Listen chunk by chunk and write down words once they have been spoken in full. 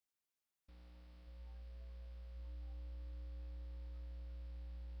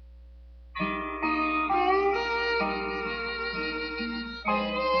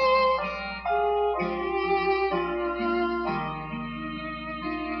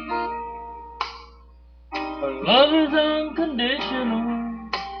Our love is unconditional,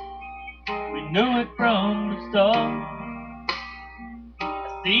 we knew it from the start.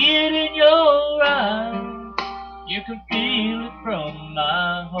 I see it in your eyes, you can feel it from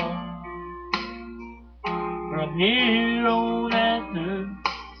my heart. From here on after,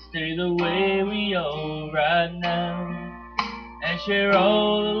 stay the way we are right now, and share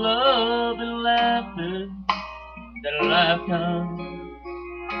all the love and laughter that a lifetime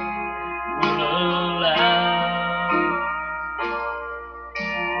will allow.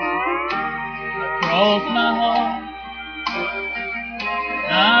 Across my heart,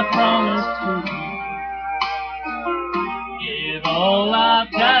 I promise to give all I've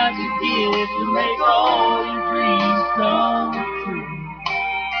got to give to make all your dreams come true.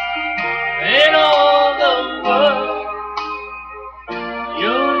 In all the world,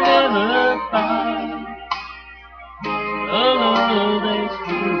 you'll never find a love as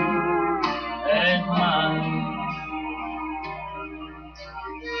true as mine.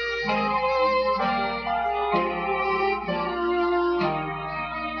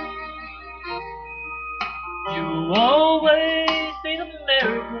 You will always be the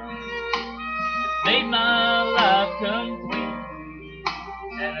miracle that made my life complete.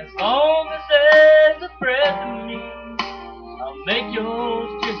 And as long as there's a breath in me, I'll make yours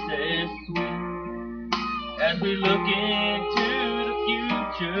just as sweet. As we look into the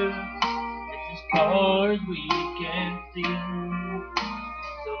future, it's as far as we can see.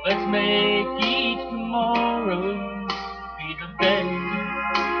 So let's make each tomorrow be the best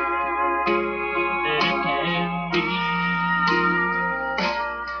that it can be.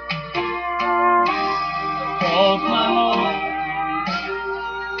 Across my heart,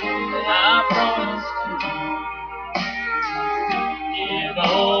 I promise to give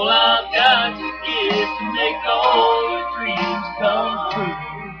all I've got to give to make all your dreams come true.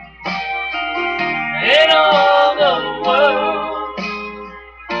 In all the world,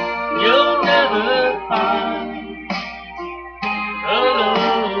 you'll never find a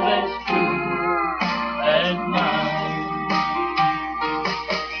love as true as mine.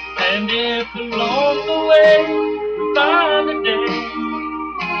 And if along the way we find a day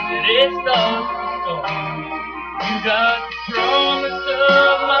that it starts to storm, you got the promise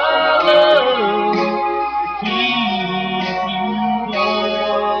of my love to keep you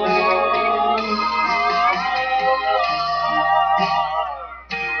warm.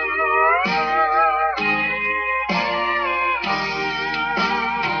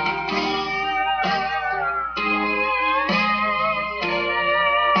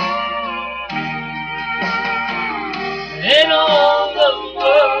 In all